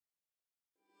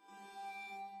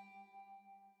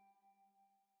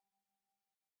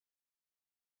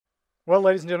Well,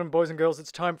 ladies and gentlemen, boys and girls,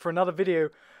 it's time for another video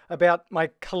about my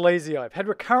chalazion. I've had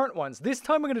recurrent ones. This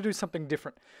time we're going to do something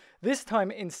different. This time,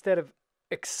 instead of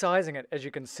excising it, as you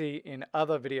can see in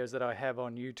other videos that I have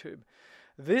on YouTube,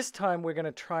 this time we're going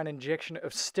to try an injection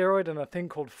of steroid and a thing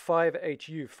called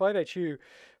 5-HU. 5-HU,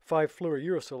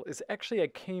 5-fluorouracil, is actually a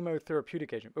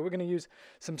chemotherapeutic agent, but we're going to use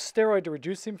some steroid to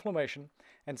reduce inflammation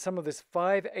and some of this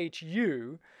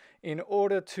 5-HU in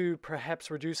order to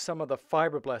perhaps reduce some of the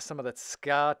fibroblasts, some of that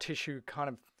scar tissue kind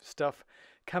of stuff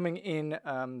coming in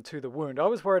to the wound. I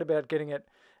was worried about getting it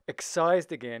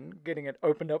excised again, getting it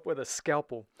opened up with a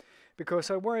scalpel, because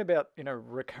I worry about,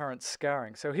 recurrent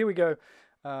scarring. So here we go.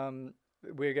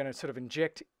 We're going to sort of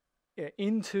inject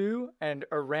into and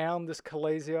around this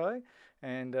chalazion,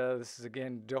 and this is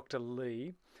again Dr.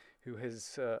 Lee, who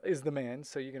is the man.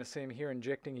 So you're going to see him here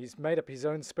injecting. He's made up his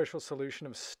own special solution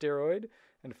of steroid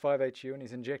and 5-HU, and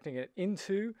he's injecting it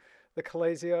into the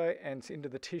chalazion and into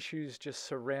the tissues just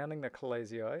surrounding the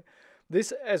chalazion.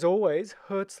 This, as always,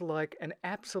 hurts like an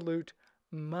absolute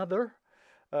mother,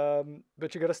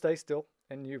 but you've got to stay still,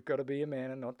 and you've got to be a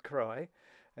man and not cry.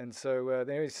 And so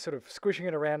there he's sort of squishing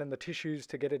it around in the tissues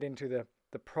to get it into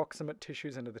the proximate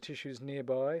tissues, into the tissues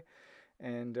nearby.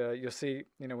 And you'll see,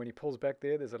 when he pulls back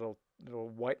there, there's a little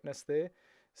whiteness there.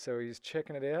 So he's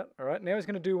checking it out. All right, now he's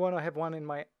going to do one. I have one in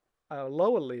my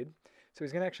lower lid. So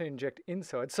he's going to actually inject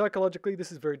inside. Psychologically, this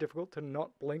is very difficult to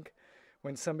not blink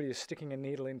when somebody is sticking a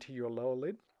needle into your lower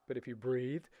lid. But if you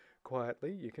breathe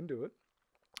quietly, you can do it.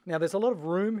 Now, there's a lot of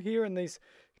room here in these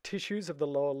tissues of the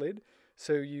lower lid,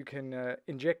 so you can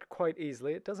inject quite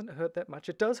easily. It doesn't hurt that much.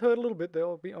 It does hurt a little bit, though,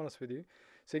 I'll be honest with you.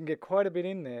 So you can get quite a bit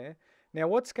in there. Now,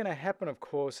 what's going to happen, of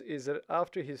course, is that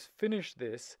after he's finished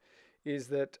this, is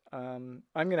that I'm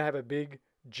going to have a big,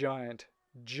 giant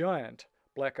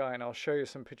black eye, and I'll show you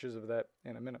some pictures of that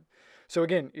in a minute. So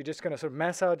again, you're just going to sort of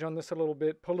massage on this a little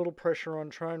bit, put a little pressure on,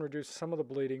 try and reduce some of the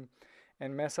bleeding,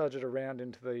 and massage it around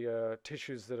into the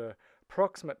tissues that are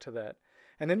proximate to that.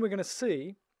 And then we're going to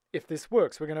see if this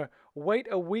works. We're going to wait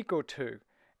a week or two.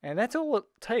 And that's all it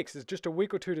takes, is just a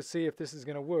week or two to see if this is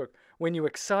going to work. When you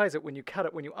excise it, when you cut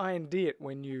it, when you IND it,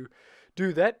 when you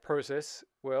do that process,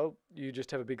 well, you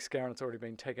just have a big scar and it's already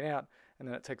been taken out, and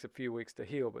then it takes a few weeks to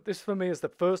heal. But this for me is the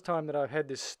first time that I've had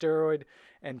this steroid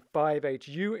and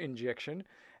 5-HU injection,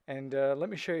 and let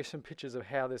me show you some pictures of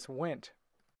how this went.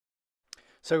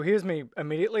 So here's me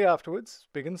immediately afterwards,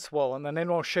 big and swollen, and then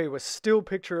I'll show you a still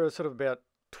picture of sort of about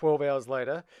 12 hours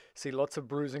later. See lots of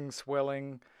bruising,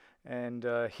 swelling, and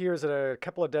here's a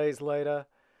couple of days later,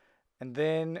 and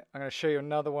then I'm going to show you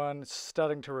another one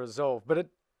starting to resolve. But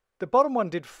the bottom one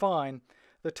did fine.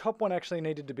 The top one actually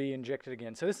needed to be injected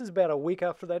again. So this is about a week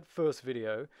after that first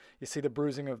video. You see the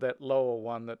bruising of that lower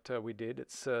one that we did.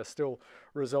 It's still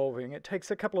resolving. It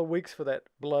takes a couple of weeks for that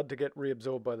blood to get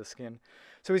reabsorbed by the skin.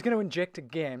 So he's going to inject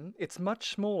again. It's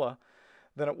much smaller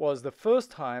than it was the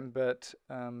first time, but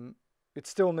it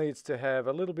still needs to have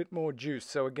a little bit more juice.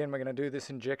 So again, we're going to do this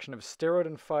injection of steroid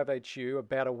and 5-HU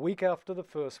about a week after the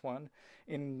first one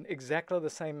in exactly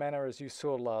the same manner as you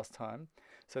saw last time.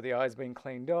 So the eye's been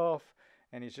cleaned off,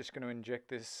 and he's just going to inject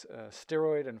this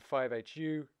steroid and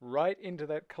 5-HU right into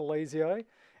that chalazion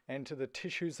and to the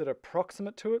tissues that are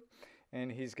proximate to it. And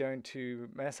he's going to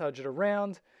massage it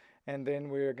around, and then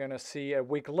we're going to see a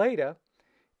week later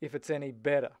if it's any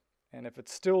better. And if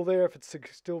it's still there, if it's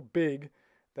still big,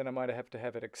 then I might have to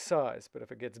have it excised. But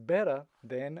if it gets better,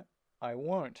 then I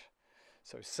won't.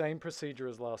 So same procedure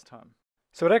as last time.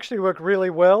 So it actually worked really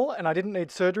well, and I didn't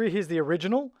need surgery. Here's the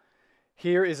original.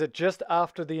 Here is it just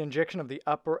after the injection of the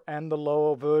upper and the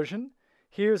lower version.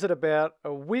 Here's it about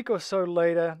a week or so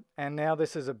later, and now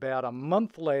this is about a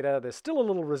month later. There's still a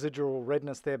little residual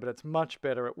redness there, but it's much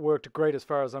better. It worked great as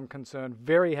far as I'm concerned.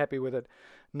 Very happy with it.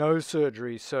 No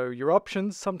surgery. So your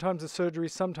options, sometimes a surgery,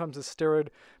 sometimes a steroid,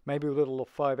 maybe a little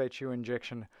 5-HU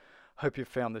injection. Hope you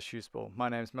found this useful. My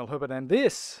name's Mel Herbert, and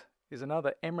this is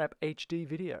another MRAP HD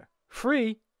video.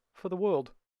 Free for the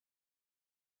world.